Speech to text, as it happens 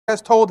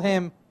has told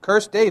him,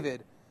 curse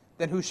David,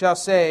 then who shall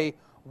say,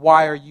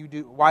 why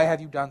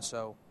have you done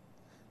so?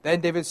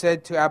 Then David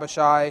said to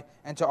Abishai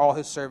and to all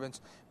his servants,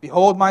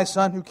 behold, my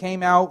son who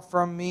came out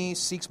from me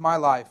seeks my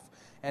life,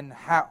 and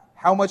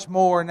how much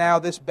more now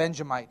this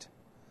Benjamite?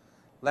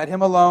 Let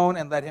him alone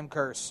and let him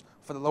curse,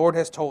 for the Lord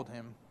has told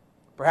him.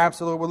 Perhaps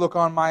the Lord will look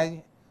on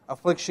my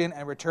affliction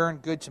and return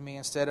good to me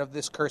instead of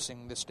this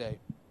cursing this day.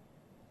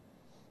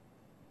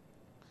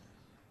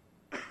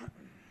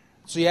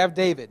 So you have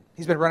David.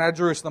 He's been run out of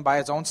Jerusalem by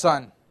his own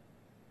son.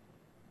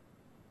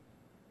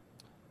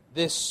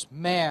 This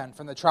man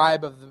from the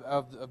tribe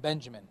of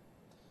Benjamin,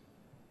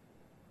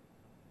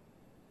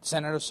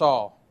 Senator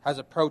Saul, has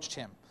approached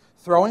him,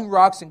 throwing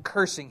rocks and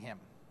cursing him.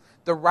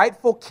 The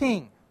rightful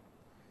king,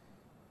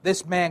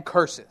 this man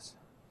curses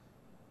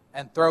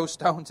and throws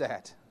stones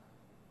at.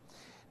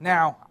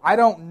 Now, I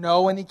don't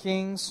know any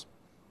kings.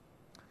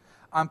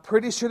 I'm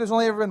pretty sure there's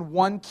only ever been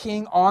one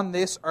king on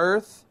this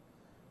earth.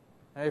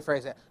 Let me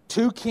phrase that.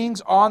 2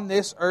 kings on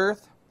this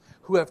earth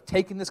who have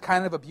taken this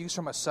kind of abuse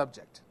from a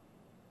subject.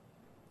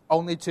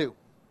 Only 2.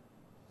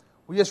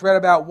 We just read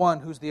about one.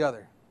 Who's the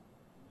other?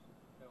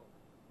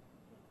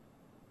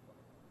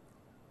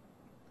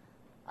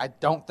 I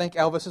don't think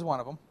Elvis is one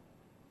of them.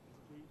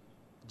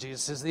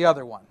 Jesus is the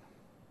other one.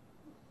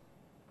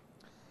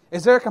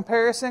 Is there a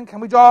comparison?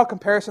 Can we draw a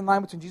comparison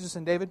line between Jesus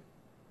and David?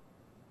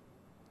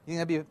 You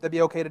think that'd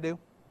be okay to do?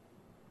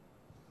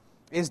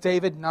 Is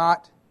David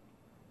not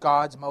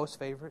God's most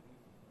favorite?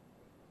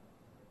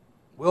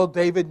 Will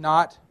David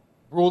not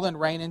rule and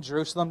reign in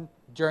Jerusalem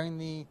during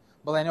the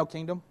millennial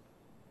kingdom?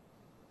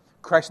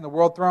 Christ on the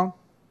world throne,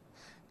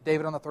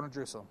 David on the throne of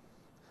Jerusalem.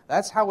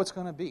 That's how it's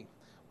going to be.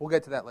 We'll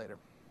get to that later.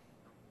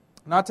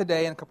 Not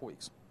today, in a couple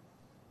weeks.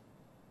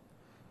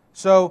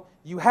 So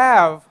you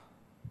have,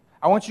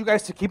 I want you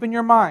guys to keep in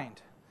your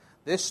mind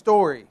this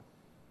story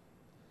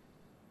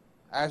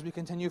as we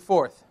continue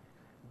forth.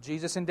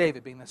 Jesus and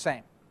David being the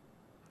same.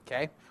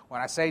 Okay?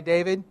 When I say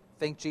David,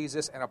 think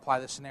Jesus and apply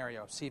the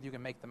scenario. See if you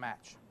can make the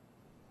match.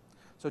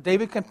 So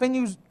David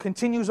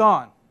continues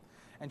on,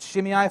 and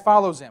Shimei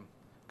follows him,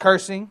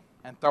 cursing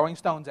and throwing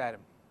stones at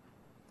him.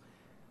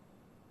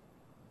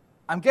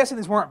 I'm guessing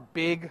these weren't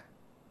big,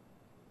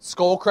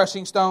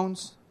 skull-crushing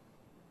stones,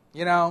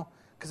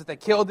 because if they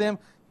killed him,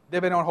 they'd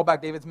been able to hold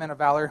back David's men of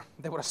valor.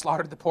 They would have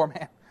slaughtered the poor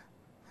man.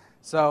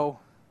 So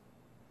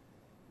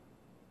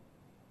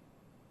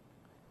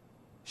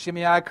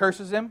Shimei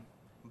curses him,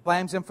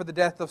 blames him for the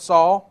death of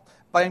Saul,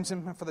 blames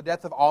him for the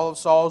death of all of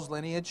Saul's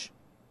lineage.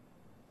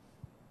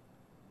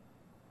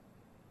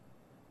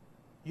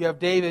 You have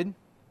David,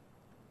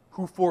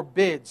 who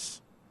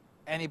forbids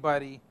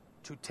anybody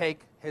to take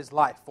his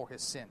life for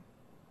his sin.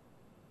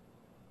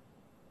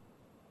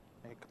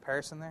 Make a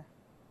comparison there?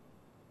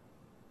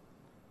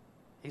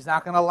 He's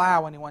not going to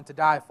allow anyone to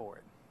die for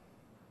it.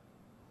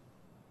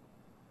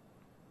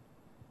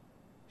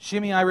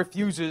 Shimei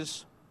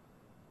refuses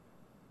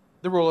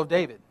the rule of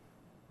David.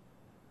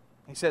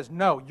 He says,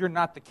 no, you're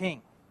not the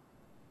king.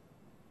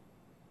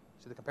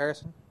 See the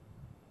comparison?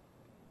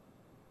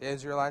 The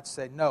Israelites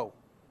say, no,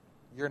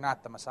 you're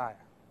not the Messiah.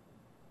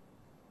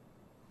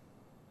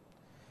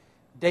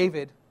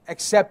 David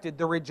accepted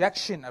the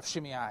rejection of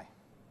Shimei.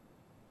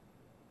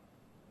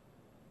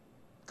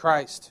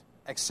 Christ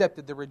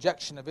accepted the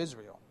rejection of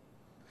Israel.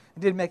 It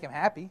didn't make him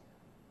happy.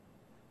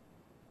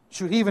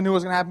 Shoot, he even knew what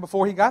was going to happen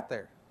before he got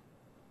there.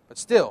 But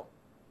still,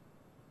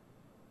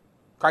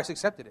 Christ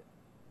accepted it.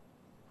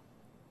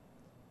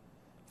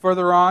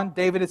 Further on,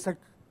 David has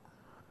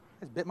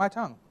bit my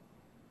tongue.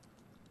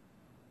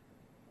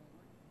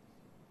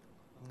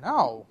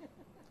 No.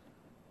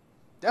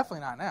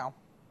 Definitely not now.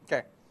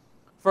 Okay.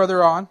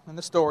 Further on in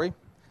the story,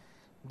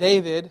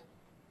 David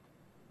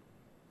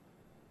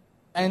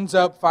ends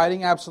up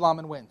fighting Absalom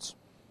and wins.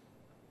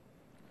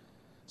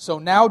 So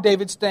now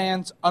David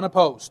stands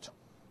unopposed.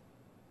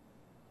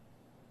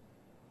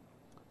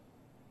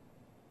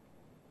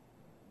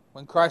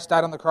 When Christ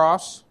died on the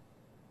cross,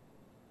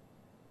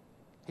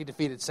 he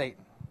defeated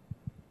Satan.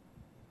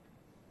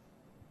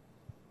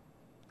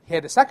 He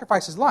had to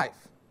sacrifice his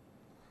life.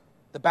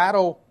 The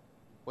battle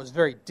was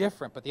very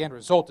different, but the end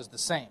result is the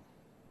same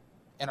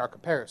in our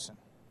comparison.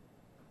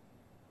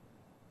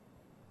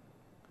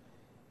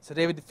 So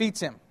David defeats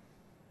him.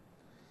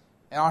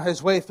 And on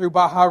his way through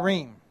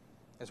Baharim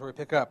is where we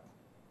pick up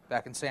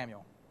back in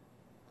Samuel.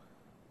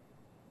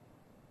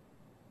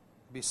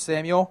 It'll be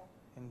Samuel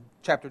in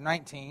chapter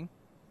 19,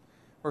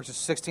 verses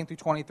 16 through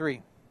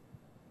 23.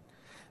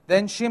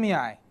 Then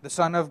Shimei, the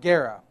son of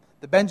Gera,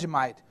 the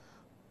Benjamite,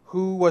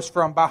 who was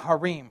from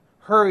Baharim,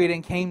 hurried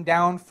and came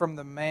down from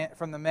the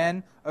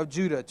men of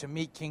Judah to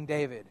meet King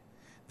David.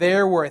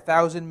 There were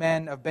 1,000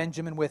 men of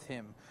Benjamin with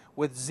him,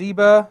 with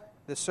Ziba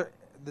the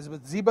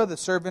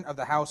servant of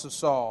the house of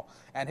Saul,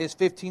 and his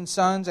 15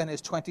 sons and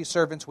his 20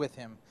 servants with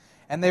him.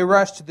 And they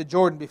rushed to the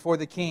Jordan before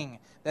the king.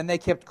 Then they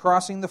kept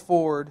crossing the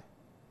ford.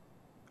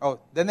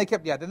 Then they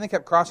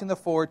kept crossing the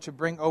ford to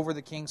bring over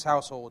the king's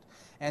household,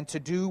 and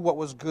to do what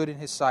was good in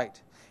his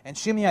sight. And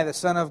Shimei the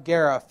son of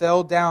Gera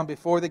fell down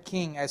before the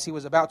king as he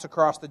was about to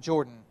cross the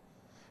Jordan.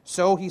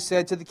 So he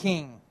said to the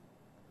king,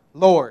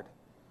 Lord,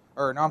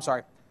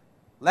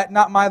 let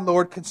not my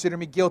Lord consider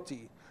me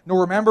guilty,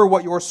 nor remember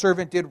what your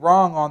servant did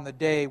wrong on the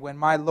day when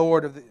my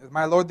lord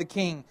the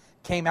king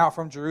came out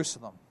from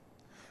Jerusalem,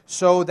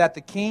 so that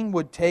the king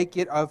would take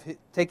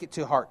it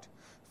to heart.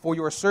 For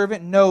your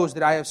servant knows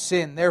that I have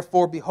sinned.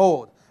 Therefore,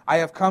 behold, I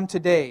have come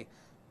today,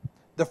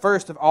 the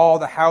first of all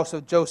the house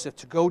of Joseph,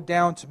 to go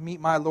down to meet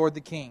my lord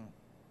the king.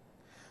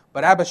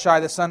 But Abishai,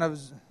 the son of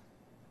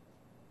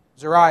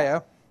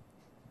Zeruiah,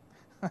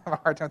 I have a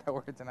hard time with that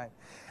word tonight.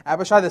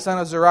 Abishai, the son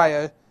of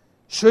Zeruiah,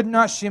 should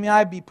not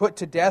Shimei be put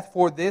to death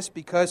for this,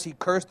 because he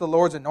cursed the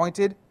Lord's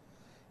anointed?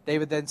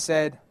 David then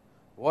said,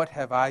 What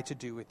have I to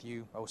do with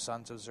you, O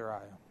sons of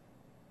Zeruiah,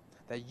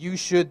 that you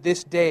should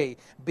this day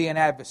be an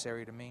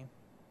adversary to me?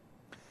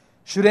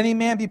 Should any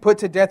man be put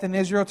to death in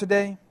Israel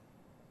today?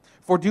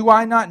 For do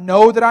I not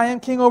know that I am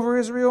king over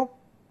Israel?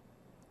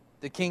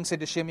 The king said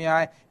to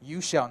Shimei,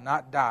 You shall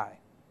not die.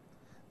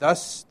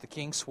 Thus the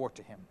king swore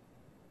to him.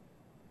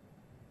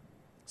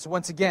 So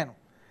once again,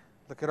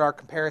 look at our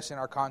comparison,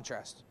 our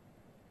contrast.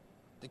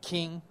 The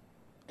king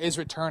is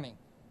returning.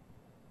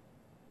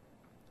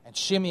 And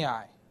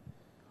Shimei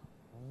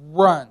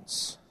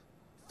runs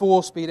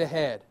full speed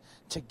ahead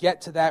to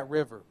get to that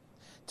river,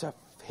 to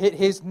hit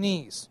his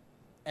knees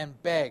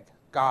and beg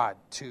God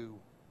to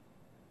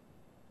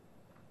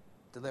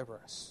deliver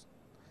us.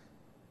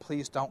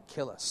 Please don't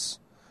kill us,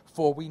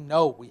 for we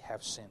know we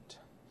have sinned.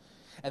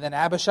 And then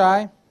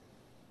Abishai,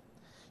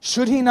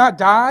 should he not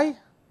die?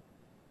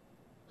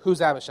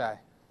 Who's Abishai?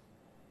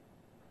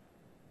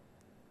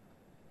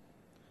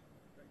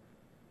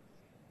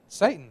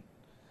 Satan.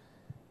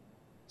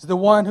 He's the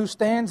one who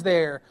stands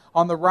there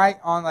on the right,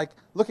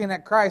 looking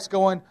at Christ,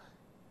 going,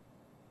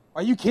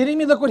 Are you kidding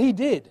me? Look what he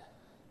did.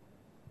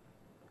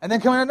 And then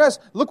coming at us,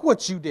 look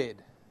what you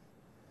did.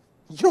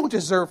 You don't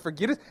deserve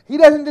forgiveness. He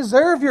doesn't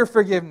deserve your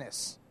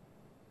forgiveness.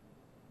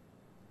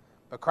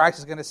 But Christ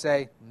is going to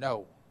say,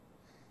 No,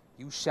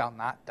 you shall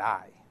not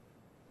die.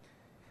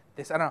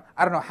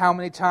 I don't know how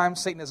many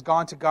times Satan has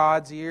gone to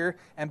God's ear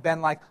and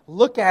been like,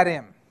 Look at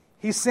him.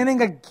 He's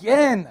sinning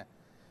again.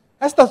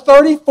 That's the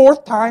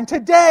 34th time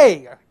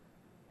today.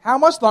 How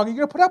much longer are you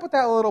going to put up with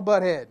that little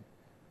butthead?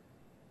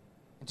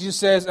 And Jesus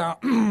says,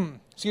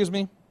 excuse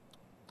me,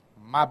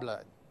 my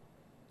blood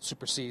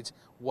supersedes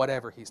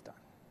whatever he's done.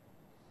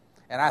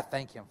 And I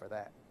thank him for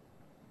that.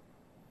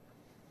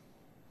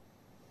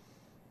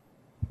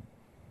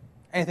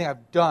 Anything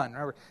I've done,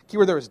 remember,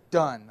 keyword there is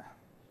done.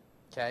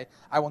 Okay?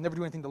 I will never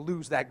do anything to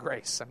lose that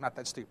grace. I'm not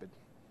that stupid.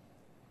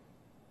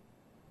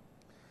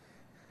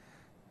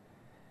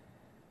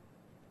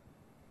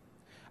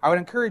 I would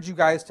encourage you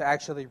guys to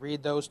actually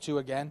read those two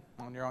again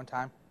on your own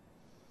time.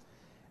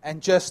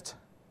 And just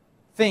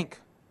think.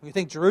 When you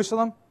think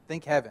Jerusalem,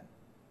 think heaven.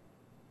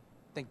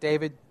 Think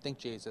David, think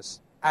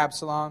Jesus.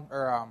 Abishai,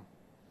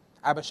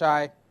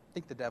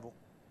 think the devil.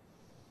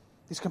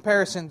 These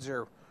comparisons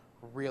are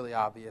really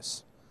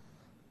obvious.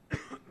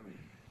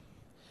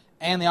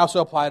 And they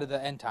also apply to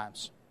the end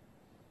times.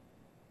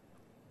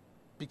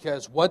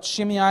 Because what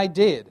Shimei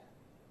did,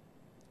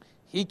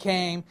 he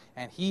came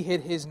and he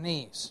hit his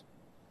knees.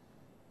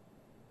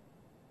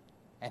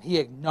 And he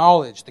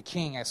acknowledged the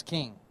king as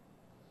king.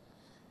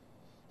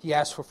 He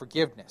asked for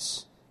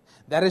forgiveness.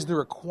 That is the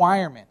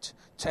requirement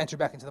to enter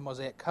back into the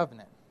Mosaic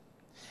covenant.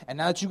 And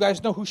now that you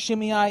guys know who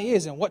Shimei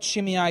is and what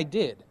Shimei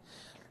did.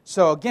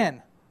 So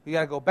again, we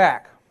got to go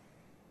back.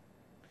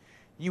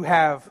 You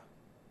have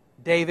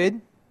David,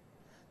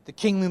 the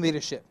kingly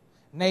leadership.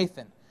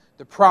 Nathan,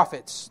 the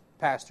prophets,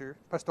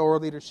 pastoral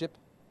leadership.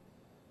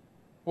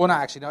 Well,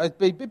 not actually, no,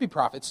 it'd be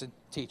prophets and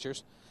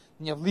teachers.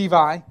 And you have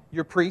Levi,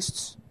 your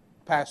priests,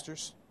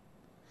 pastors.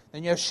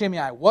 Then you have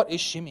Shimei. What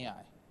is Shimei?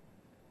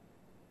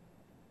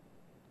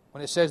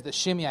 When it says the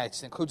Shimeites,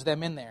 it includes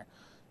them in there.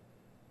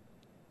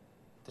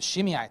 The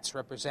Shimeites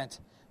represent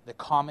the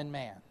common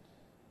man.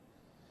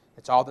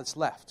 It's all that's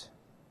left.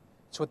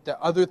 It's what the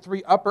other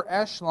three upper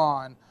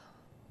echelon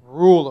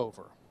rule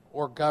over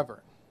or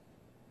govern.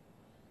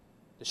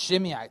 The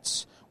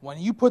Shimeites. When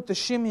you put the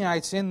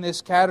Shimeites in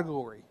this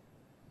category,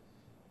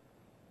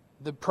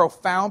 the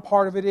profound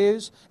part of it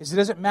is it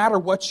doesn't matter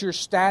what your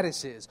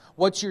status is,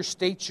 what's your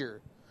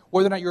stature,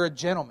 whether or not you're a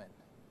gentleman.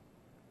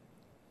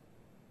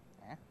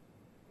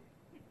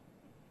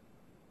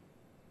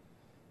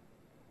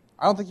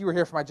 I don't think you were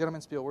here for my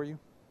gentleman spiel, were you?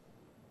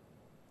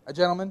 A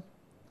gentleman?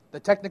 The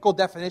technical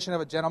definition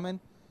of a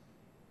gentleman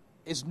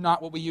is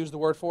not what we use the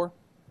word for.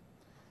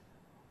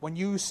 When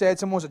you said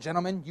someone was a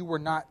gentleman, you were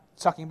not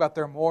talking about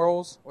their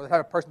morals or the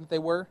type of person that they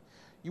were.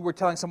 You were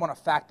telling someone a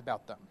fact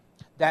about them.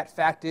 That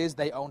fact is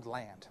they owned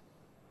land.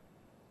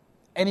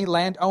 Any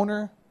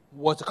landowner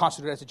was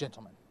considered as a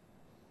gentleman.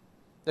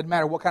 Doesn't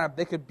matter what kind of,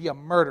 they could be a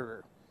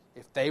murderer.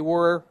 If they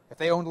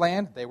owned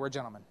land, they were a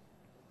gentleman.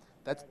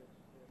 That's,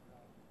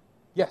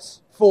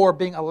 yes, for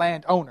being a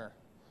landowner.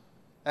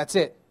 That's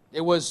it.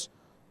 It was,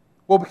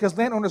 because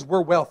landowners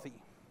were wealthy.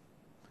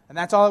 And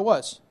that's all it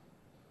was.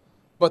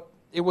 But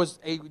it was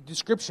a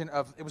description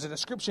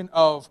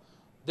of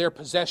their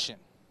possession.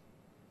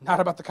 not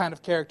about the kind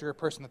of character or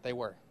person that they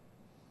were.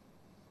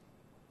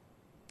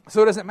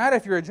 So it doesn't matter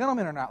if you're a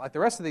gentleman or not, like the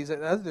rest of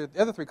the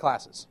other three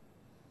classes.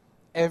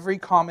 Every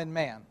common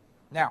man.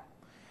 Now,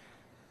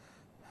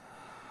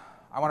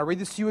 I want to read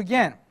this to you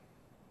again.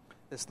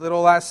 This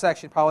little last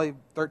section, probably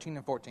 13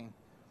 and 14.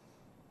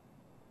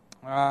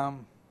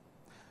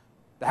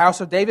 The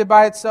house of David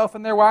by itself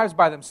and their wives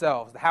by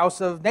themselves. The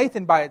house of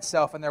Nathan by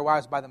itself and their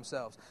wives by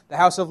themselves. The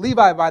house of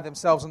Levi by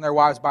themselves and their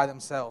wives by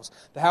themselves.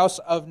 The house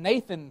of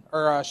Nathan,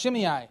 or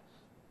Shimei,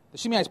 the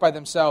Shimeites by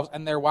themselves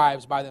and their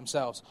wives by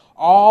themselves.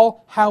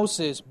 All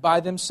houses by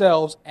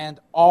themselves and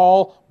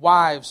all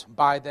wives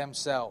by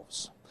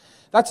themselves.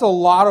 That's a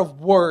lot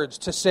of words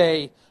to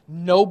say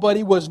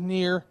nobody was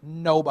near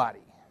nobody.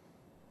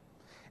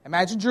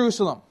 Imagine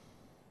Jerusalem.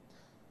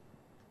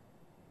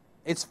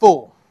 It's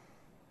full.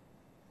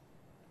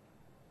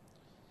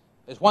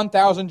 There's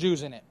 1,000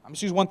 Jews in it. I'm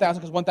just using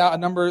 1,000 because that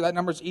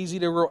number is easy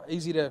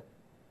to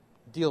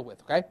deal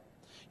with, okay?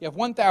 You have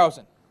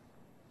 1,000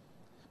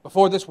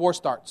 before this war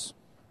starts.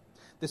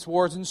 This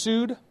war has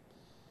ensued.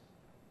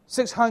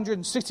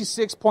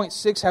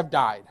 666.6 have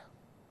died.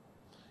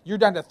 You're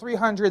down to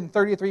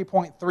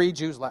 333.3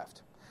 Jews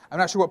left. I'm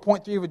not sure what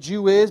 0.3 of a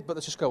Jew is, but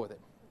let's just go with it.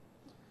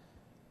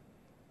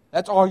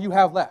 That's all you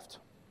have left.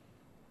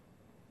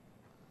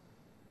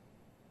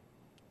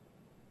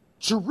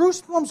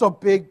 Jerusalem's a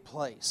big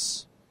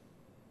place.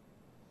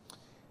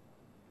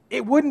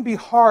 It wouldn't be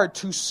hard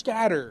to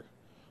scatter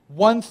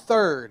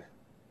 1/3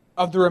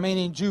 of the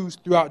remaining Jews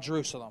throughout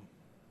Jerusalem.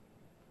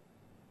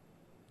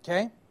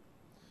 Okay?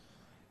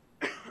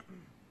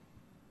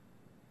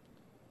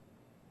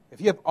 If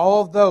you have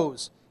all of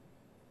those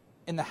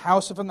from the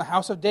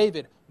house of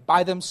David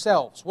by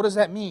themselves, what does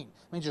that mean?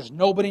 It means there's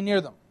nobody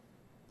near them.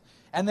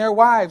 And their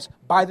wives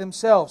by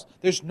themselves,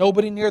 there's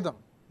nobody near them.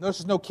 Notice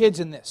there's no kids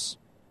in this.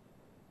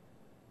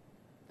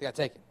 They got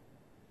taken.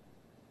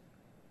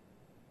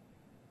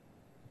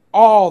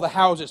 All the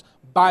houses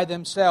by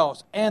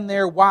themselves and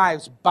their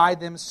wives by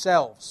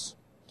themselves.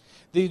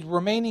 The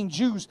remaining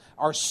Jews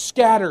are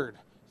scattered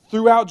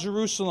throughout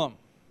Jerusalem.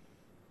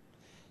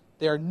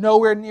 They are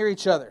nowhere near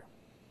each other.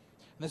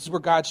 And this is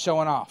where God's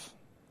showing off.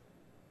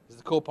 This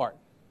is the cool part.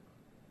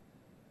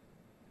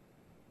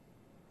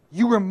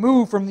 You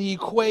remove from the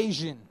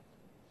equation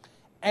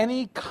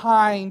any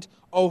kind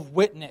of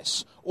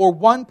witness or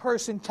one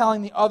person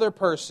telling the other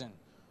person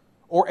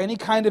or any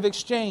kind of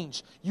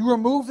exchange. You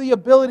remove the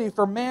ability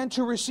for man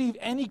to receive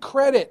any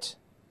credit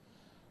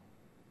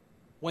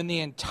when the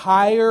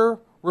entire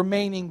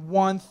remaining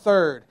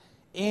 1/3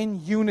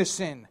 in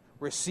unison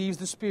receives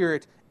the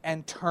Spirit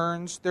and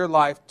turns their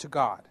life to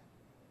God.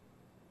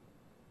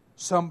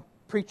 Some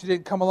preacher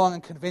didn't come along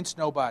and convince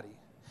nobody.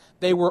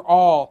 They were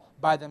all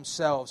by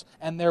themselves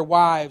and their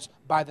wives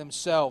by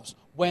themselves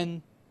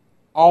when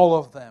all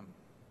of them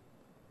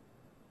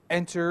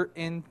enter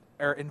in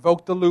or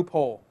invoke the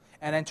loophole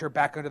and enter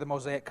back under the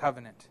Mosaic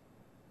covenant.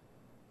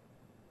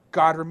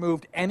 God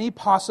removed any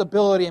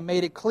possibility and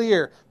made it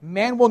clear,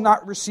 man will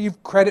not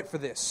receive credit for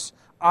this.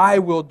 I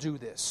will do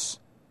this.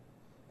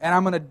 And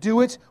I'm going to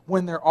do it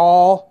when they're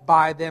all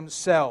by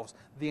themselves.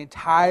 The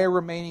entire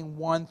remaining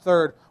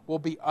 1/3 will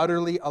be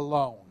utterly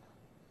alone.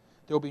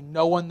 There will be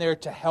no one there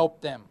to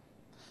help them.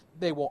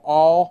 They will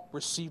all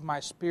receive my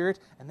Spirit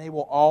and they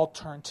will all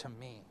turn to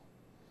me.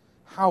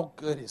 How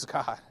good is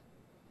God?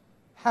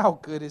 How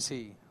good is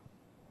He?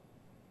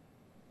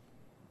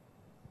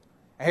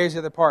 And here's the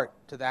other part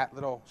to that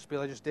little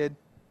spiel I just did.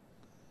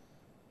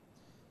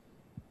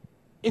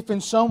 If in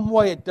some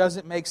way it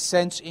doesn't make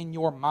sense in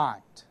your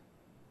mind,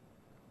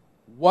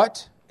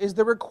 what is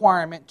the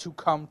requirement to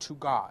come to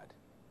God?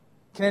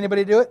 Can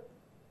anybody do it?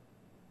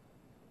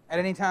 At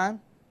any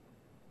time?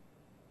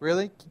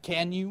 Really?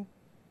 Can you?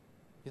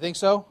 You think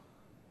so?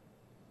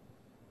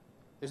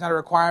 There's not a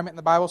requirement in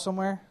the Bible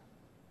somewhere?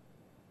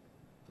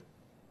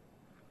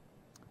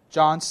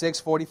 John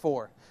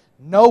 6:44.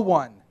 No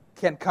one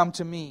can come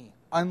to me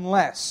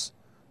unless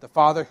the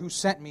Father who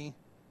sent me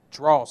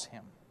draws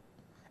him,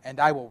 and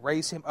I will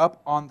raise him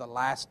up on the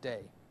last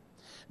day.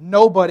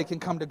 Nobody can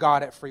come to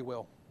God at free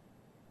will.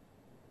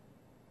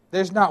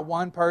 There's not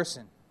one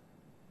person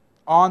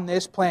on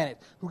this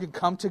planet who can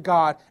come to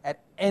God at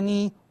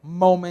any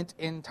moment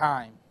in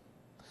time.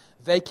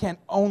 They can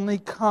only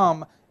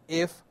come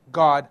if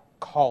God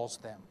calls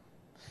them.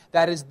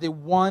 That is the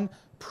one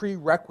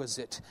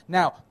prerequisite.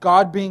 Now,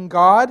 God being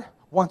God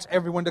wants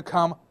everyone to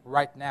come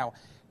right now.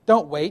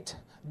 Don't wait.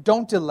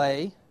 Don't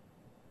delay.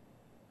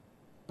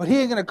 But He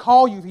ain't going to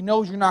call you if He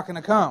knows you're not going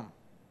to come.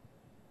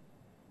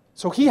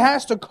 So He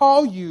has to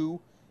call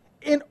you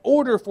in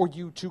order for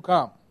you to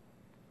come.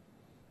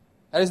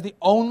 That is the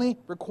only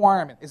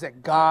requirement, is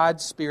that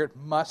God's Spirit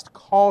must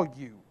call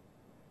you.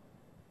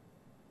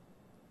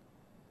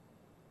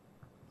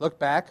 Look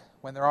back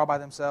when they're all by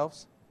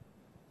themselves,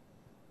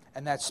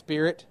 and that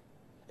Spirit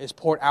is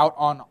poured out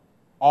on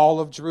all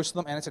of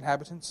Jerusalem and its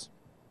inhabitants.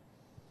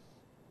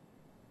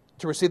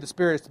 To receive the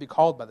Spirit is to be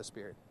called by the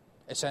Spirit,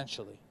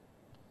 essentially.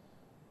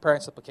 Prayer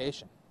and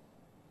supplication.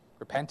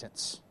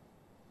 Repentance.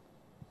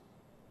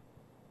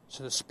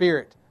 So the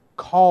Spirit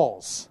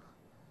calls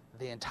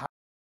the entire